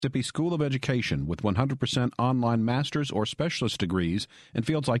Mississippi School of Education with 100% online master's or specialist degrees in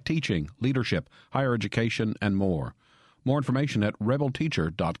fields like teaching, leadership, higher education, and more. More information at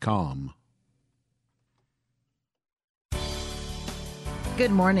rebelteacher.com.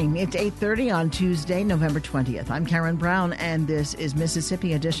 Good morning. It's 8:30 on Tuesday, November 20th. I'm Karen Brown, and this is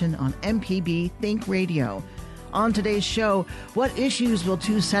Mississippi Edition on MPB Think Radio. On today's show, what issues will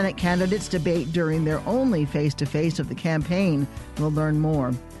two Senate candidates debate during their only face-to-face of the campaign? We'll learn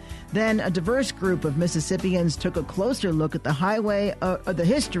more. Then a diverse group of Mississippians took a closer look at the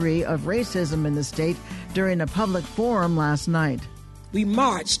history of racism in the state during a public forum last night. We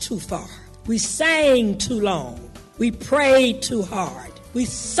marched too far. We sang too long. We prayed too hard. We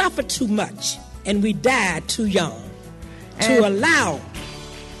suffered too much, and we died too young to allow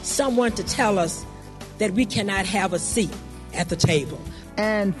someone to tell us that we cannot have a seat at the table.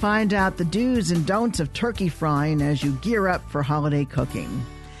 And find out the do's and don'ts of turkey frying as you gear up for holiday cooking.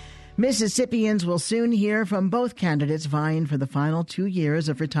 Mississippians will soon hear from both candidates vying for the final 2 years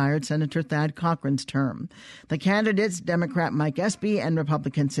of retired Senator Thad Cochran's term. The candidates, Democrat Mike Espy and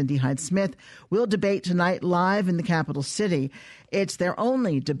Republican Cindy Hyde-Smith, will debate tonight live in the capital city. It's their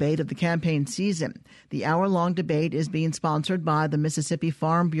only debate of the campaign season. The hour-long debate is being sponsored by the Mississippi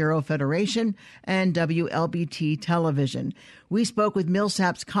Farm Bureau Federation and WLBT Television. We spoke with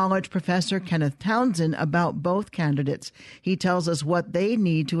Millsaps College professor Kenneth Townsend about both candidates. He tells us what they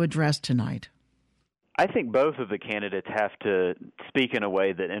need to address tonight. I think both of the candidates have to speak in a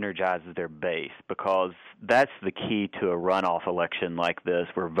way that energizes their base, because that's the key to a runoff election like this,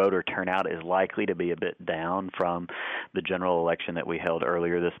 where voter turnout is likely to be a bit down from the general election that we held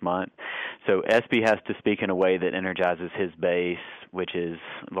earlier this month. So Espy has to speak in a way that energizes his base, which is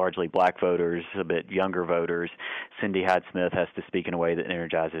largely black voters, a bit younger voters. Cindy Hyde-Smith has to speak in a way that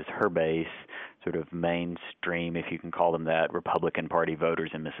energizes her base, sort of mainstream, if you can call them that, Republican Party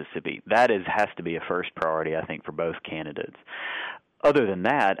voters in Mississippi. That has to be a first priority, I think, for both candidates. Other than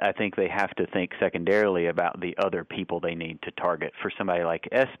that, I think they have to think secondarily about the other people they need to target. For somebody like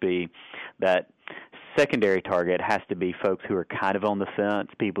Espy, that secondary target has to be folks who are kind of on the fence,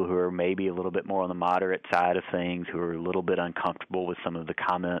 people who are maybe a little bit more on the moderate side of things, who are a little bit uncomfortable with some of the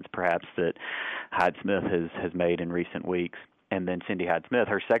comments perhaps that Hyde-Smith has made in recent weeks. And then Cindy Hyde-Smith,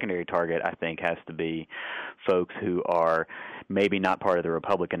 her secondary target, I think, has to be folks who are maybe not part of the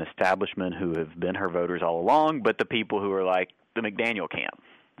Republican establishment, who have been her voters all along, but the people who are like the McDaniel camp.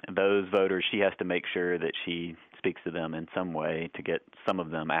 And those voters, she has to make sure that she speaks to them in some way to get some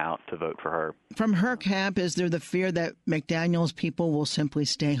of them out to vote for her. From her camp, is there the fear that McDaniel's people will simply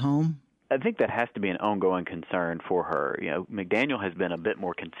stay home? I think that has to be an ongoing concern for her. You know, McDaniel has been a bit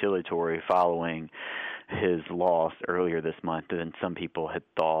more conciliatory following his loss earlier this month than some people had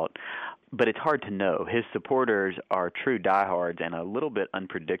thought. But it's hard to know. His supporters are true diehards and a little bit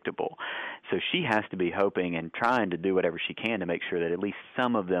unpredictable. So she has to be hoping and trying to do whatever she can to make sure that at least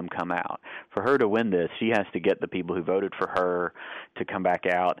some of them come out. For her to win this, she has to get the people who voted for her to come back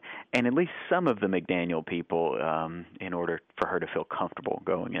out, and at least some of the McDaniel people in order for her to feel comfortable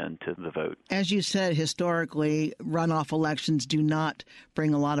going into the vote. As you said, historically, runoff elections do not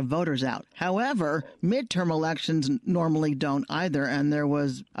bring a lot of voters out. However, midterm elections normally don't either, and there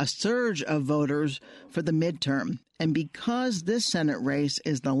was a surge of voters for the midterm. And because this Senate race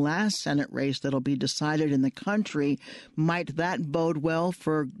is the last Senate race that'll be decided in the country, might that bode well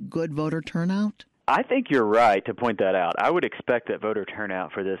for good voter turnout? I think you're right to point that out. I would expect that voter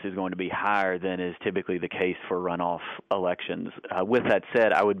turnout for this is going to be higher than is typically the case for runoff elections. With that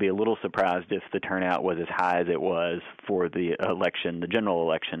said, I would be a little surprised if the turnout was as high as it was for the election, the general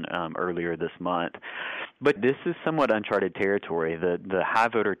election earlier this month. But this is somewhat uncharted territory. The high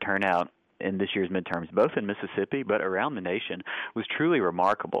voter turnout in this year's midterms, both in Mississippi but around the nation, was truly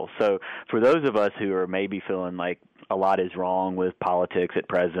remarkable. So for those of us who are maybe feeling like a lot is wrong with politics at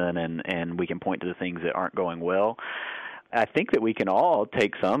present and we can point to the things that aren't going well, I think that we can all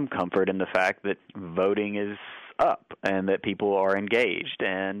take some comfort in the fact that voting is up and that people are engaged.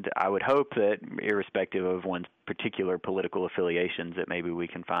 And I would hope that, irrespective of one's particular political affiliations, that maybe we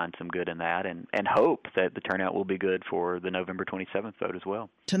can find some good in that and hope that the turnout will be good for the November 27th vote as well.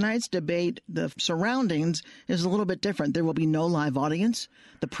 Tonight's debate, the surroundings is a little bit different. There will be no live audience.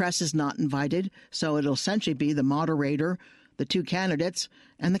 The press is not invited, so it'll essentially be the moderator, the two candidates,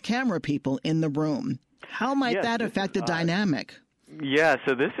 and the camera people in the room. How might that affect the dynamic? Yeah,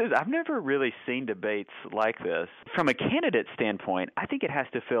 so I've never really seen debates like this. From a candidate standpoint, I think it has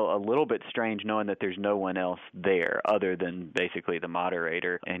to feel a little bit strange knowing that there's no one else there other than basically the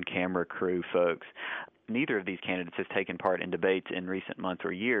moderator and camera crew folks. Neither of these candidates has taken part in debates in recent months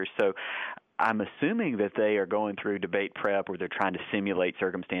or years, so I'm assuming that they are going through debate prep where they're trying to simulate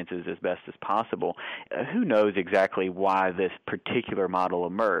circumstances as best as possible. Who knows exactly why this particular model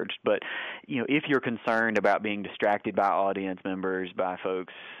emerged? But, if you're concerned about being distracted by audience members, by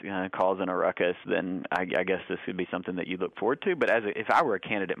folks causing a ruckus, then I guess this would be something that you look forward to. But if I were a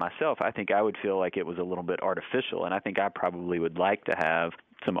candidate myself, I think I would feel like it was a little bit artificial, and I think I probably would like to have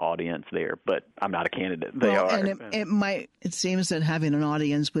some audience there, but I'm not a candidate. They are. And it seems that having an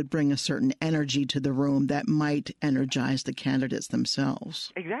audience would bring a certain energy to the room that might energize the candidates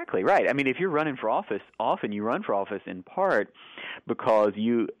themselves. Exactly, right. I mean, if you're running for office, often you run for office in part because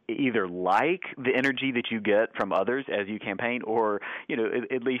you either like the energy that you get from others as you campaign, or,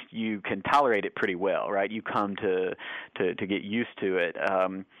 at least you can tolerate it pretty well, right? You come to get used to it.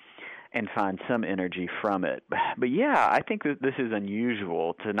 And find some energy from it. But yeah, I think that this is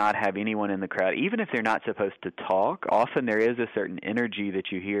unusual to not have anyone in the crowd, even if they're not supposed to talk. Often there is a certain energy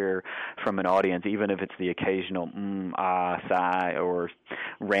that you hear from an audience, even if it's the occasional sigh, or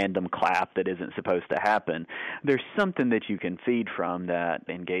random clap that isn't supposed to happen. There's something that you can feed from that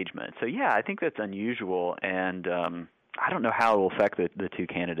engagement. So yeah, I think that's unusual, and I don't know how it will affect the two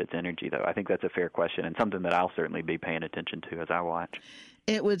candidates' energy, though. I think that's a fair question and something that I'll certainly be paying attention to as I watch.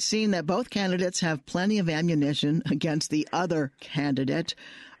 It would seem that both candidates have plenty of ammunition against the other candidate.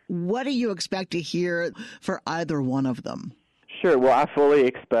 What do you expect to hear for either one of them? Sure. Well, I fully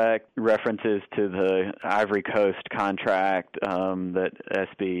expect references to the Ivory Coast contract that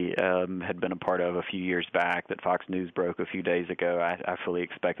SB had been a part of a few years back that Fox News broke a few days ago. I fully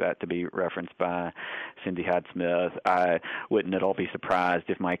expect that to be referenced by Cindy Hyde-Smith. I wouldn't at all be surprised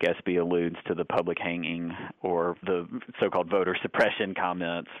if Mike Espy alludes to the public hanging or the so-called voter suppression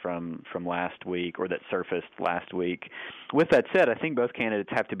comments from last week, or that surfaced last week. With that said, I think both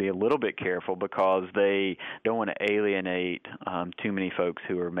candidates have to be a little bit careful because they don't want to alienate too many folks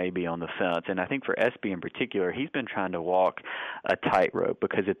who are maybe on the fence. And I think for Espy in particular, he's been trying to walk a tightrope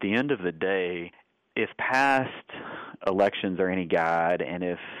because at the end of the day, if past elections are any guide, and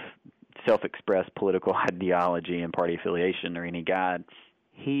if self-expressed political ideology and party affiliation are any guide,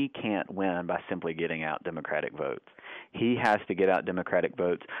 he can't win by simply getting out Democratic votes. He has to get out Democratic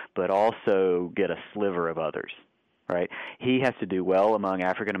votes, but also get a sliver of others. Right? He has to do well among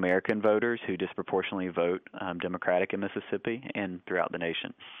African-American voters who disproportionately vote Democratic in Mississippi and throughout the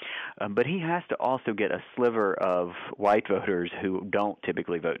nation. But he has to also get a sliver of white voters who don't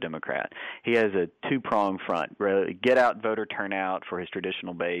typically vote Democrat. He has a two-pronged front. Really get out voter turnout for his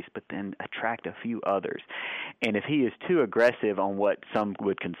traditional base, but then attract a few others. And if he is too aggressive on what some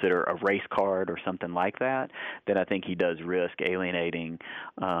would consider a race card or something like that, then I think he does risk alienating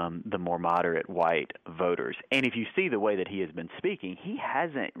the more moderate white voters. And if you see the way that he has been speaking, he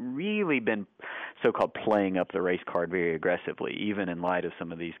hasn't really been so-called playing up the race card very aggressively, even in light of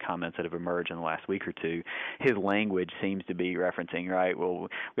some of these comments that have emerged in the last week or two. His language seems to be referencing, right, well,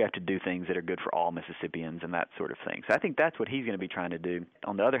 we have to do things that are good for all Mississippians and that sort of thing. So I think that's what he's going to be trying to do.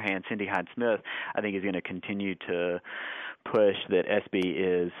 On the other hand, Cindy Hyde-Smith, I think, is going to continue to push that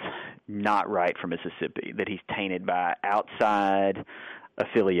SB is not right for Mississippi, that he's tainted by outside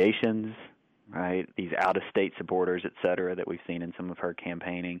affiliations, right, these out-of-state supporters, et cetera, that we've seen in some of her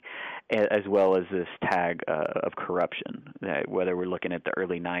campaigning, as well as this tag of corruption, whether we're looking at the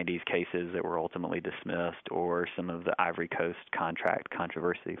early 90s cases that were ultimately dismissed or some of the Ivory Coast contract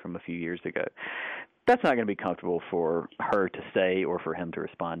controversy from a few years ago. That's not going to be comfortable for her to say or for him to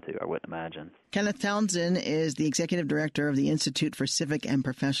respond to, I wouldn't imagine. Kenneth Townsend is the executive director of the Institute for Civic and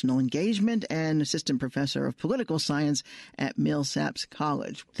Professional Engagement and assistant professor of political science at Millsaps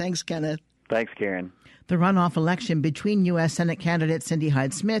College. Thanks, Kenneth. Thanks, Karen. The runoff election between U.S. Senate candidate Cindy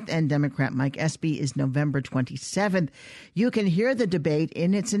Hyde-Smith and Democrat Mike Espy is November 27th. You can hear the debate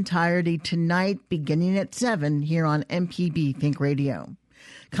in its entirety tonight, beginning at 7 here on MPB Think Radio.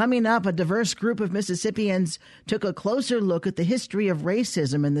 Coming up, a diverse group of Mississippians took a closer look at the history of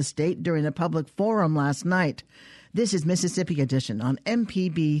racism in the state during a public forum last night. This is Mississippi Edition on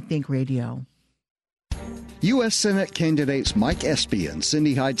MPB Think Radio. U.S. Senate candidates Mike Espy and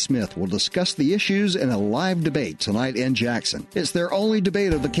Cindy Hyde-Smith will discuss the issues in a live debate tonight in Jackson. It's their only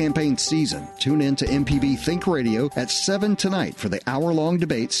debate of the campaign season. Tune in to MPB Think Radio at 7 tonight for the hour-long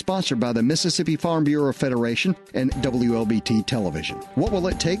debate sponsored by the Mississippi Farm Bureau Federation and WLBT Television. What will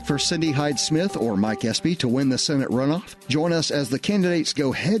it take for Cindy Hyde-Smith or Mike Espy to win the Senate runoff? Join us as the candidates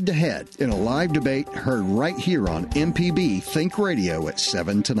go head-to-head in a live debate heard right here on MPB Think Radio at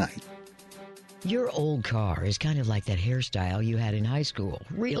 7 tonight. Your old car is kind of like that hairstyle you had in high school.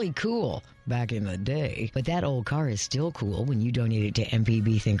 Really cool back in the day. But that old car is still cool when you donate it to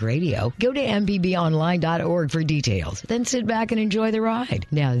MPB Think Radio. Go to mpbonline.org for details. Then sit back and enjoy the ride.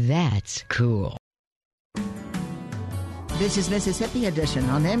 Now that's cool. This is Mississippi Edition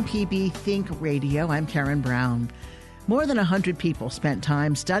on MPB Think Radio. I'm Karen Brown. More than 100 people spent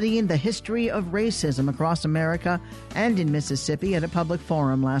time studying the history of racism across America and in Mississippi at a public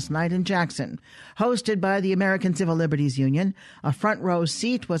forum last night in Jackson. Hosted by the American Civil Liberties Union, a front row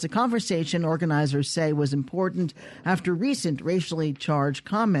seat was a conversation organizers say was important after recent racially charged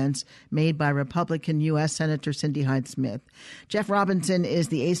comments made by Republican U.S. Senator Cindy Hyde-Smith. Jeff Robinson is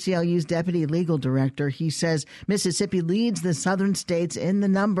the ACLU's deputy legal director. He says Mississippi leads the southern states in the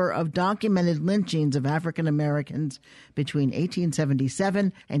number of documented lynchings of African Americans between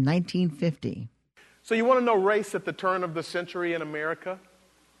 1877 and 1950. So you want to know race at the turn of the century in America?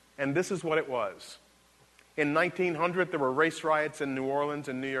 And this is what it was. In 1900, there were race riots in New Orleans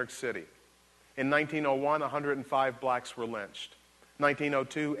and New York City. In 1901, 105 blacks were lynched.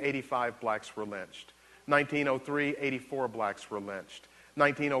 1902, 85 blacks were lynched. 1903, 84 blacks were lynched.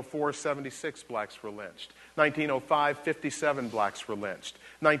 1904, 76 blacks were lynched. 1905, 57 blacks were lynched.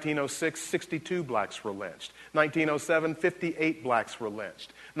 1906, 62 blacks were lynched. 1907, 58 blacks were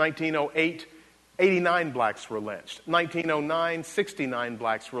lynched. 1908, 89 blacks were lynched. 1909, 69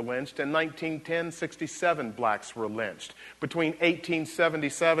 blacks were lynched. And 1910, 67 blacks were lynched. Between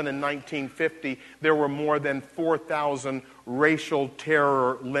 1877 and 1950, there were more than 4,000 racial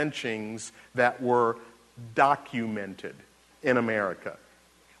terror lynchings that were documented in America.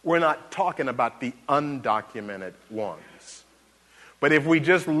 We're not talking about the undocumented ones. But if we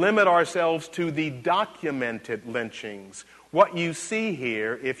just limit ourselves to the documented lynchings, what you see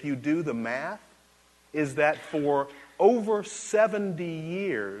here, if you do the math, is that for over 70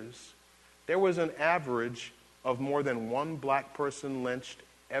 years, there was an average of more than one black person lynched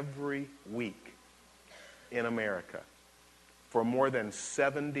every week in America. For more than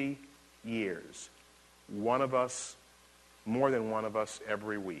 70 years. One of us, more than one of us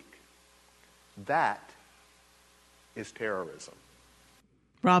every week. That is terrorism.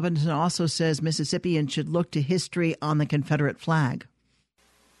 Robinson also says Mississippians should look to history on the Confederate flag.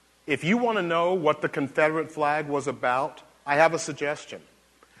 If you want to know what the Confederate flag was about, I have a suggestion.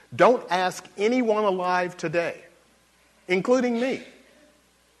 Don't ask anyone alive today, including me.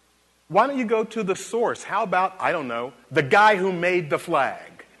 Why don't you go to the source? How about, I don't know, the guy who made the flag?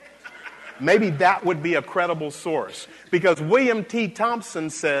 Maybe that would be a credible source. Because William T.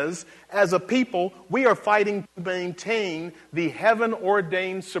 Thompson says, as a people, we are fighting to maintain the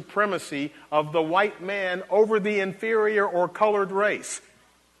heaven-ordained supremacy of the white man over the inferior or colored race.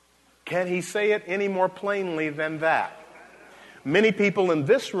 Can he say it any more plainly than that? Many people in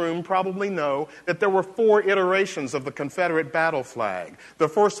this room probably know that there were 4 iterations of the Confederate battle flag. The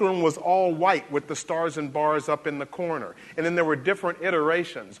first one was all white with the stars and bars up in the corner. And then there were different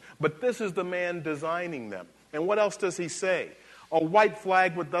iterations. But this is the man designing them. And what else does he say? A white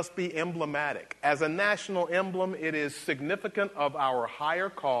flag would thus be emblematic. As a national emblem, it is significant of our higher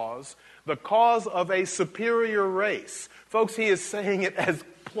cause, the cause of a superior race. Folks, he is saying it as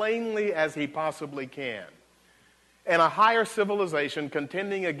plainly as he possibly can. And a higher civilization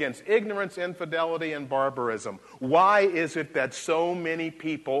contending against ignorance, infidelity, and barbarism. Why is it that so many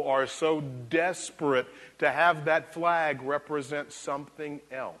people are so desperate to have that flag represent something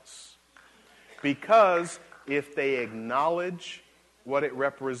else? Because if they acknowledge what it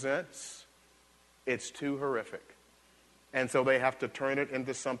represents, it's too horrific. And so they have to turn it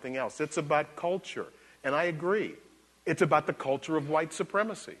into something else. It's about culture. And I agree. It's about the culture of white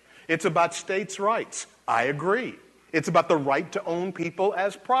supremacy. It's about states' rights. I agree. It's about the right to own people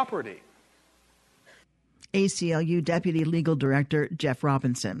as property. ACLU Deputy Legal Director Jeff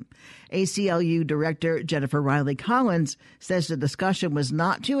Robinson. ACLU Director Jennifer Riley Collins says the discussion was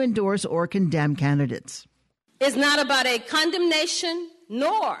not to endorse or condemn candidates. It's not about a condemnation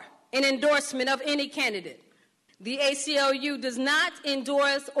nor an endorsement of any candidate. The ACLU does not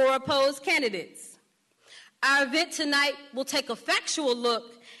endorse or oppose candidates. Our event tonight will take a factual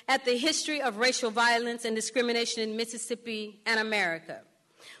look at the history of racial violence and discrimination in Mississippi and America.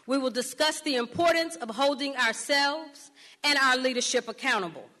 We will discuss the importance of holding ourselves and our leadership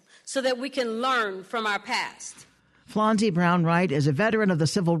accountable so that we can learn from our past. Flonzie Brown Wright is a veteran of the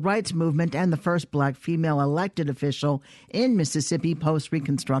civil rights movement and the first black female elected official in Mississippi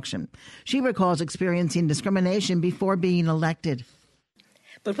post-Reconstruction. She recalls experiencing discrimination before being elected.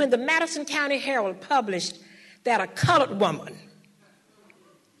 But when the Madison County Herald published that a colored woman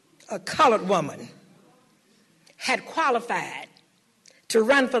had qualified to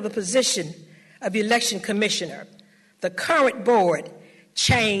run for the position of election commissioner, the current board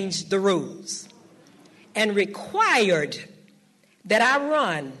changed the rules and required that I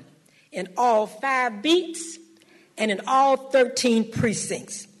run in all 5 beats and in all 13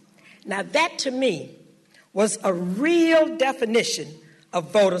 precincts. Now that to me was a real definition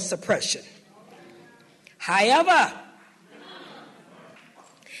of voter suppression. However,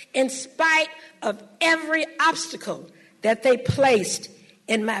 in spite of every obstacle that they placed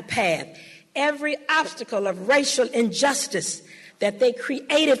in my path, every obstacle of racial injustice that they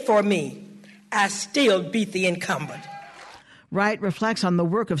created for me, I still beat the incumbent. Wright reflects on the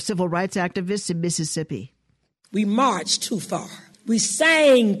work of civil rights activists in Mississippi. We marched too far. We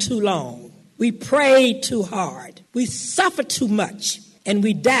sang too long. We prayed too hard. We suffered too much. And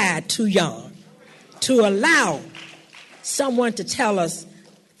we died too young to allow someone to tell us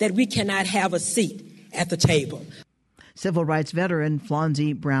that we cannot have a seat at the table. Civil rights veteran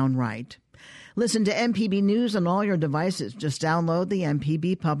Flonzie Brown Wright. Listen to MPB News on all your devices. Just download the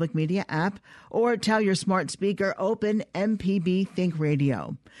MPB Public Media app or tell your smart speaker, open MPB Think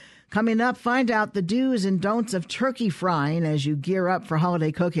Radio. Coming up, find out the do's and don'ts of turkey frying as you gear up for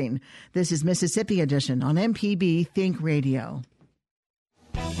holiday cooking. This is Mississippi Edition on MPB Think Radio.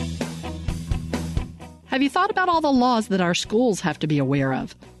 Have you thought about all the laws that our schools have to be aware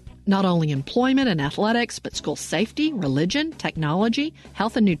of? Not only employment and athletics, but school safety, religion, technology,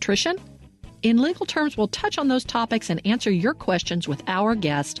 health and nutrition? In legal terms, we'll touch on those topics and answer your questions with our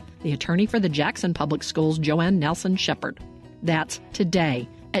guest, the attorney for the Jackson Public Schools, Joanne Nelson Shepard. That's today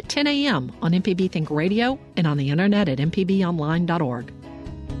at 10 a.m. on MPB Think Radio and on the internet at mpbonline.org.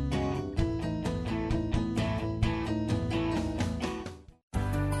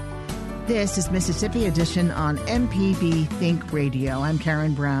 This is Mississippi Edition on MPB Think Radio. I'm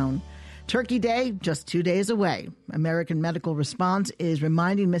Karen Brown. Turkey Day, just 2 days away. American Medical Response is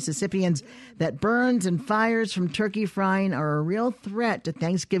reminding Mississippians that burns and fires from turkey frying are a real threat to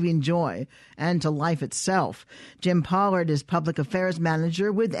Thanksgiving joy and to life itself. Jim Pollard is Public Affairs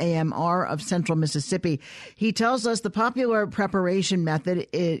Manager with AMR of Central Mississippi. He tells us the popular preparation method,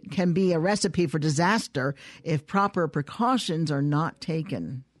 it can be a recipe for disaster if proper precautions are not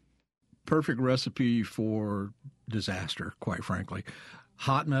taken. Perfect recipe for disaster, quite frankly.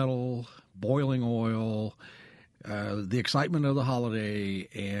 Hot metal, boiling oil, the excitement of the holiday,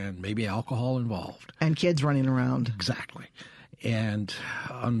 and maybe alcohol involved. And kids running around. Exactly. And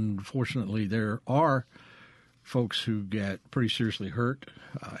unfortunately, there are folks who get pretty seriously hurt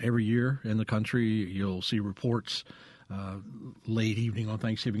every year in the country. You'll see reports late evening on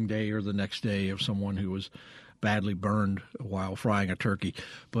Thanksgiving Day or the next day of someone who was badly burned while frying a turkey.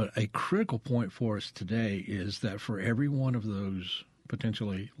 But a critical point for us today is that for every one of those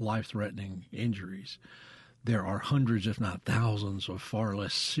potentially life-threatening injuries, there are hundreds, if not thousands, of far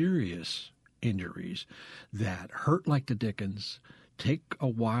less serious injuries that hurt like the dickens, take a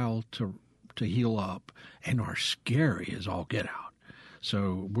while to heal up, and are scary as all get out.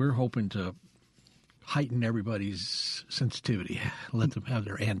 So we're hoping to heighten everybody's sensitivity, let them have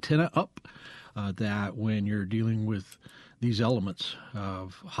their antenna up, that when you're dealing with these elements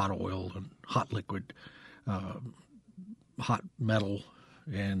of hot oil and hot liquid, hot metal,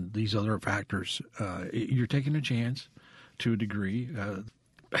 and these other factors, you're taking a chance to a degree.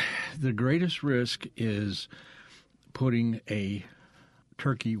 The greatest risk is putting a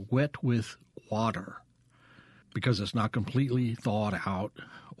turkey wet with water because it's not completely thawed out,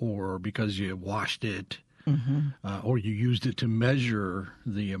 or because you washed it, or you used it to measure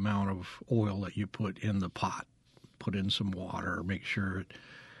the amount of oil that you put in the pot. Put in some water, make sure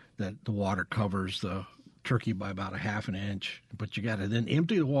that the water covers the turkey by about a half an inch, but you got to then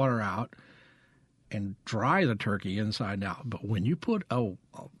empty the water out and dry the turkey inside and out. But when you put a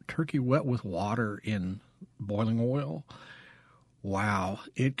turkey wet with water in boiling oil, wow,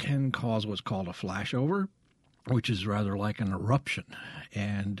 it can cause what's called a flashover, which is rather like an eruption.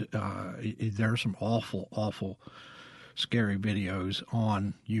 And there are some awful, scary videos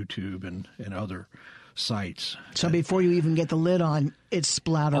on YouTube and other sites. So before you even get the lid on, it's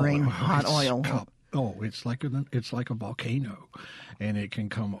splattering hot oil. It's like a volcano, and it can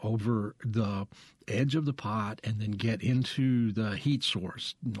come over the edge of the pot and then get into the heat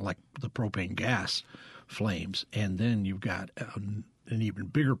source, like the propane gas flames, and then you've got an even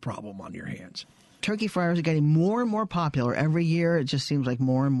bigger problem on your hands. Turkey fryers are getting more and more popular every year. It just seems like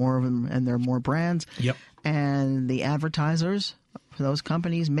more and more of them, and there are more brands. Yep. And the advertisers for those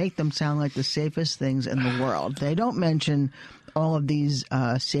companies make them sound like the safest things in the world. They don't mention all of these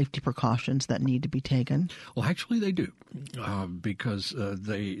safety precautions that need to be taken? Well, actually, they do, because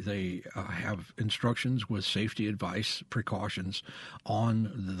they have instructions with safety advice, precautions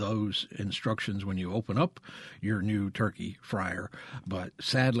on those instructions when you open up your new turkey fryer. But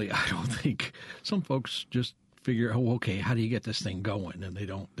sadly, I don't think some folks just figure, oh, okay, how do you get this thing going? And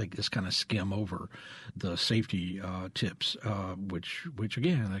they just kind of skim over the safety tips, which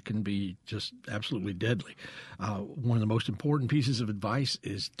again, that can be just absolutely deadly. One of the most important pieces of advice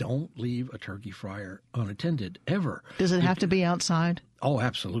is don't leave a turkey fryer unattended ever. Does it have to be outside? Oh,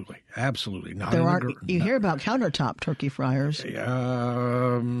 absolutely, absolutely. Not there are. You hear about countertop turkey fryers?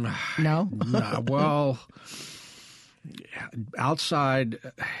 No. Well. Outside,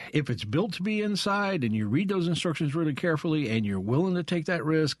 if it's built to be inside and you read those instructions really carefully and you're willing to take that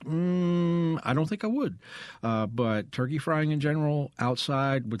risk, I don't think I would. But turkey frying in general,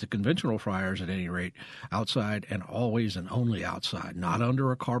 outside, with the conventional fryers at any rate, outside and always and only outside, not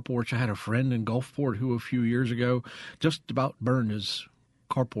under a carport. I had a friend in Gulfport who a few years ago just about burned his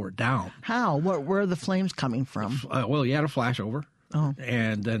carport down. How? Where are the flames coming from? Well, he had a flashover. Oh.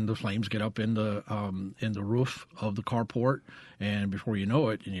 And then the flames get up in the roof of the carport, and before you know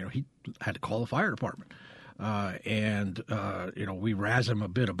it, he had to call the fire department. We razz him a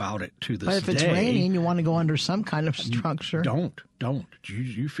bit about it to this day. But if it's raining, you want to go under some kind of structure. Don't.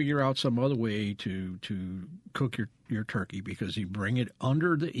 You figure out some other way to cook your turkey, because you bring it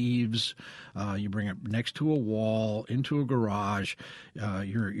under the eaves, you bring it next to a wall, into a garage.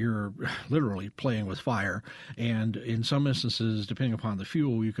 You're literally playing with fire, and in some instances, depending upon the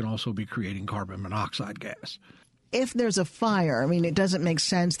fuel, you can also be creating carbon monoxide gas. If there's a fire, I mean, it doesn't make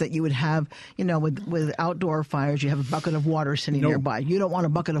sense that you would have, with outdoor fires, you have a bucket of water sitting nearby. You don't want a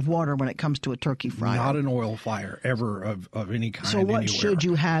bucket of water when it comes to a turkey fryer. Not an oil fire ever of any kind. So what anywhere. should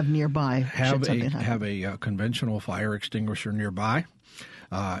you have nearby? Have a conventional fire extinguisher nearby.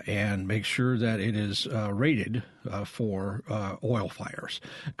 And make sure that it is rated for oil fires,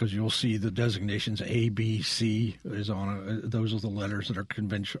 because you'll see the designations A, B, C is on those are the letters that are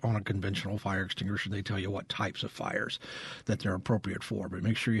on a conventional fire extinguisher. They tell you what types of fires that they're appropriate for, but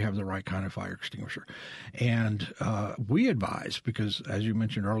make sure you have the right kind of fire extinguisher. And we advise, because as you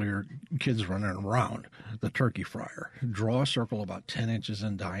mentioned earlier, kids running around the turkey fryer, draw a circle about 10 inches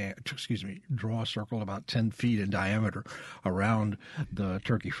in draw a circle about 10 feet in diameter around the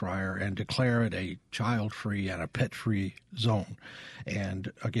turkey fryer and declare it a child-free and a pet-free zone.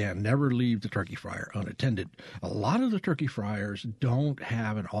 And again, never leave the turkey fryer unattended. A lot of the turkey fryers don't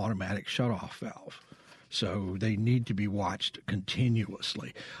have an automatic shutoff valve, so they need to be watched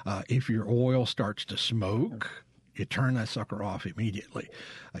continuously. If your oil starts to smoke, you turn that sucker off immediately.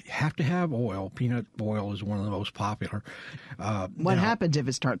 You have to have oil. Peanut oil is one of the most popular. What happens if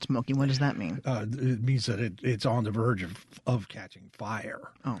it starts smoking? What does that mean? It means that it's on the verge of catching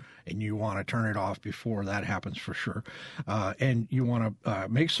fire. Oh. And you want to turn it off before that happens for sure. And you want to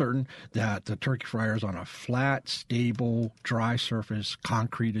make certain that the turkey fryer is on a flat, stable, dry surface.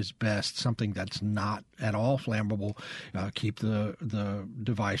 Concrete is best, something that's not at all flammable. Keep the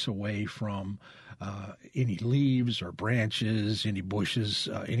device away from any leaves or branches, any bushes,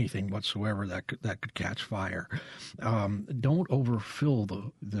 anything whatsoever that could catch fire. Don't overfill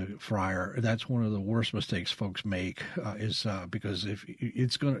the fryer. That's one of the worst mistakes folks make, is because if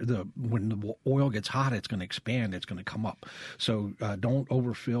it's when the oil gets hot, it's going to expand, it's going to come up. So don't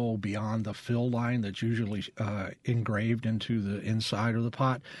overfill beyond the fill line that's usually engraved into the inside of the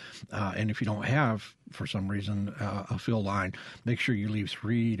pot. And if you don't have, for some reason, a fill line, make sure you leave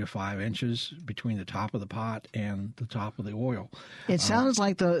 3 to 5 inches between the top of the pot and the top of the oil. It sounds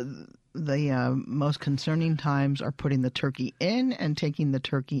like the most concerning times are putting the turkey in and taking the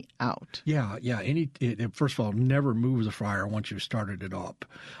turkey out. Yeah. First of all, never move the fryer once you've started it up.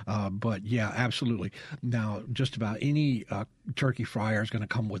 But yeah, absolutely. Now, just about any turkey fryer is going to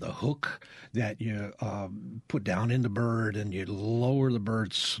come with a hook that you put down in the bird, and you lower the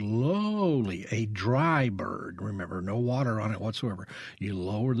bird slowly. A dry bird, remember, no water on it whatsoever. You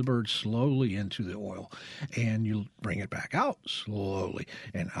lower the bird slowly into the oil, and you bring it back out slowly.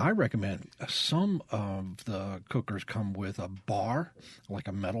 And I recommend some of the cookers come with a bar, like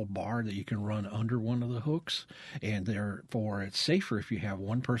a metal bar that you can run under one of the hooks, and therefore it's safer if you have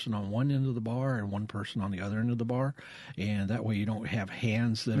one person on one end of the bar and one person on the other end of the bar, and that way you don't have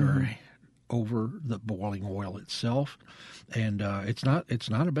hands that are over the boiling oil itself. And it's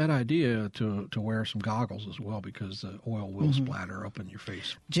not a bad idea to wear some goggles as well, because the oil will splatter up in your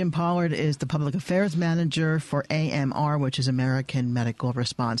face. Jim Pollard is the Public Affairs Manager for AMR, which is American Medical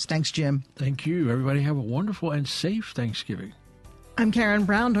Response. Thanks, Jim. Thank you. Everybody have a wonderful and safe Thanksgiving. I'm Karen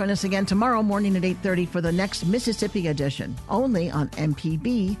Brown. Join us again tomorrow morning at 8:30 for the next Mississippi edition, only on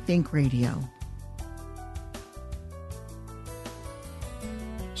MPB Think Radio.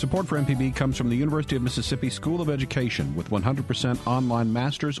 Support for MPB comes from the University of Mississippi School of Education with 100% online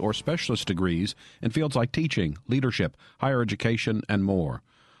master's or specialist degrees in fields like teaching, leadership, higher education, and more.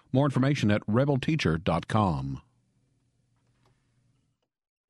 More information at rebelteacher.com.